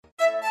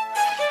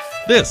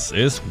This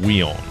is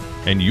WION,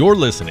 and you're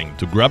listening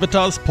to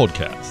Gravitas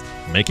podcast,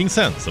 making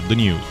sense of the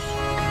news.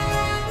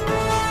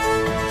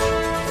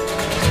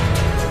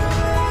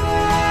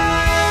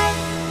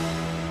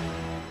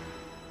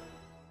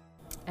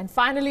 And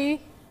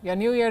finally, your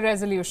New Year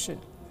resolution.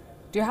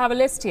 Do you have a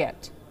list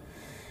yet?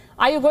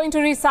 Are you going to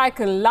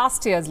recycle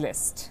last year's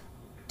list?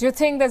 Do you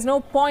think there's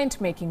no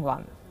point making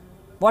one?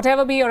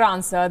 Whatever be your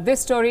answer, this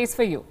story is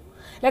for you.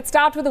 Let's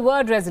start with the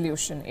word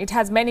resolution. It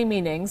has many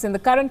meanings. In the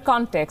current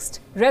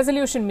context,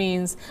 resolution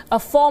means a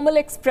formal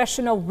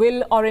expression of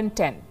will or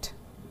intent.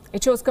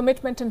 It shows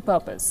commitment and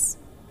purpose.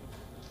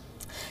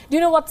 Do you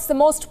know what's the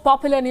most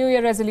popular New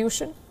Year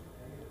resolution?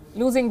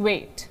 Losing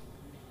weight.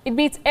 It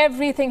beats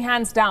everything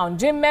hands down.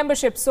 Gym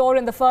memberships soar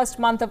in the first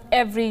month of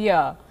every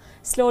year.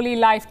 Slowly,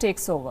 life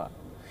takes over.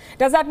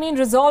 Does that mean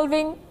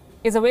resolving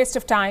is a waste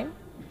of time?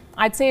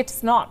 I'd say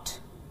it's not.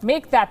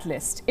 Make that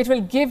list. It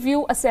will give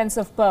you a sense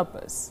of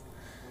purpose.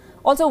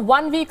 Also,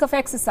 1 week of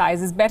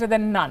exercise is better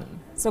than none,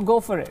 so go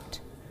for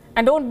it.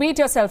 And don't beat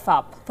yourself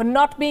up for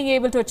not being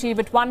able to achieve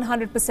it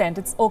 100%.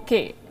 It's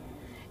okay.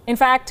 In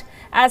fact,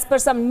 as per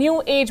some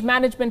new age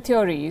management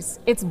theories,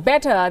 it's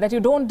better that you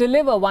don't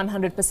deliver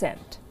 100%.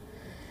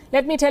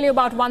 Let me tell you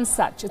about one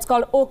such. It's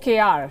called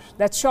OKR.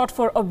 That's short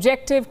for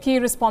Objective Key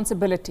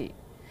Responsibility.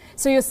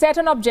 So you set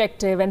an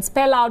objective and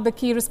spell out the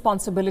key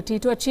responsibility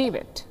to achieve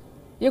it.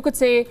 You could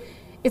say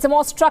it's a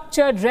more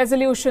structured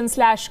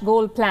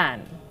resolution/goal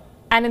plan.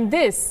 And in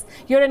this,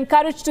 you're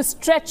encouraged to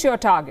stretch your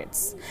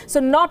targets. So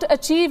not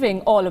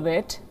achieving all of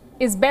it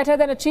is better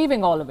than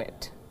achieving all of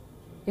it.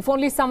 If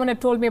only someone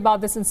had told me about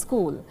this in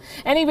school.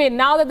 Anyway,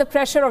 now that the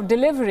pressure of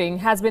delivering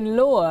has been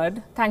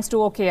lowered thanks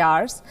to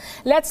OKRs,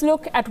 let's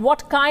look at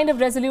what kind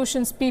of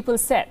resolutions people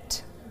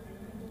set.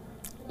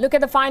 Look at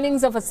the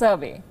findings of a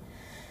survey.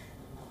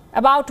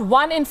 About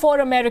 1 in 4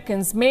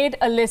 Americans made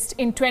a list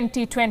in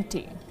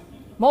 2020.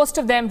 Most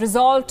of them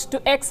resolved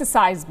to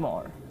exercise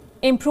more,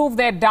 improve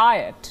their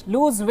diet,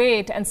 lose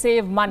weight, and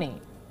save money.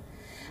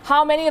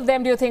 How many of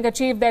them do you think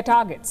achieved their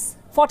targets?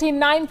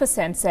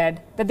 49%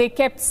 said that they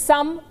kept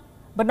some,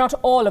 but not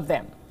all of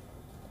them.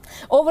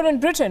 Over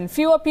in Britain,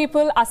 fewer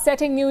people are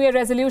setting New Year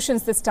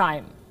resolutions this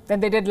time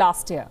than they did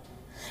last year.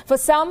 For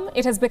some,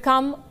 it has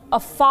become a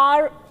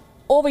far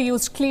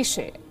overused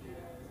cliche.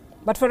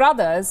 But for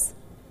others,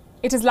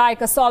 it is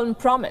like a solemn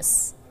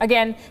promise.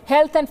 Again,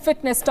 health and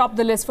fitness top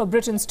the list for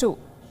Britons too.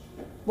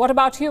 What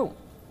about you?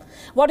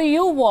 What do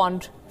you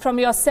want from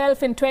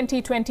yourself in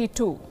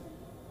 2022?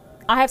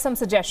 I have some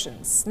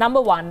suggestions.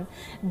 Number 1,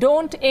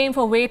 don't aim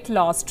for weight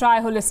loss, try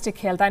holistic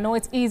health. I know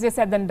it's easier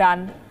said than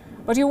done,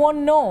 but you won't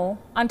know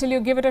until you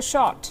give it a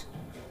shot.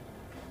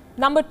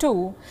 Number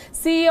 2,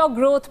 see your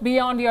growth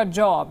beyond your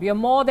job. You're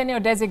more than your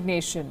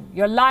designation.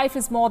 Your life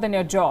is more than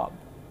your job.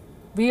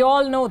 We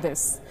all know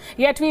this,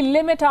 yet we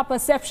limit our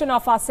perception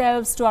of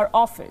ourselves to our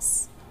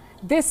office.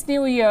 This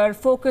new year,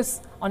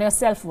 focus on your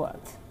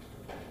self-worth.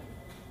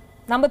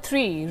 Number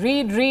 3,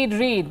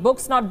 read.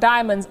 Books, not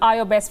diamonds, are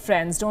your best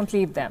friends. Don't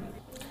leave them.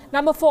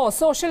 Number 4,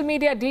 social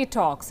media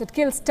detox. It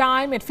kills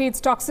time, it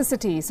feeds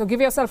toxicity. So give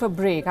yourself a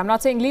break. I'm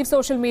not saying leave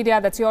social media.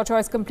 That's your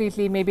choice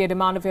completely. Maybe a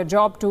demand of your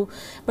job too.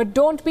 But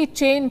don't be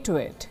chained to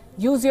it.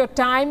 Use your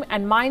time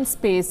and mind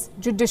space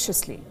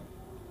judiciously.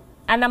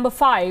 And number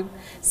 5,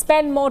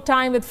 spend more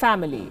time with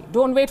family.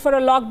 Don't wait for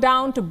a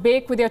lockdown to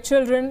bake with your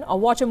children or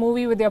watch a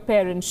movie with your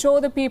parents.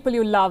 Show the people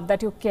you love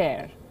that you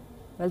care.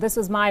 Well, this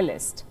was my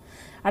list.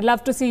 I'd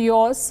love to see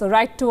yours, so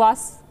write to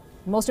us.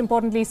 Most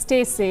importantly,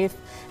 stay safe.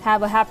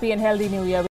 Have a happy and healthy new year.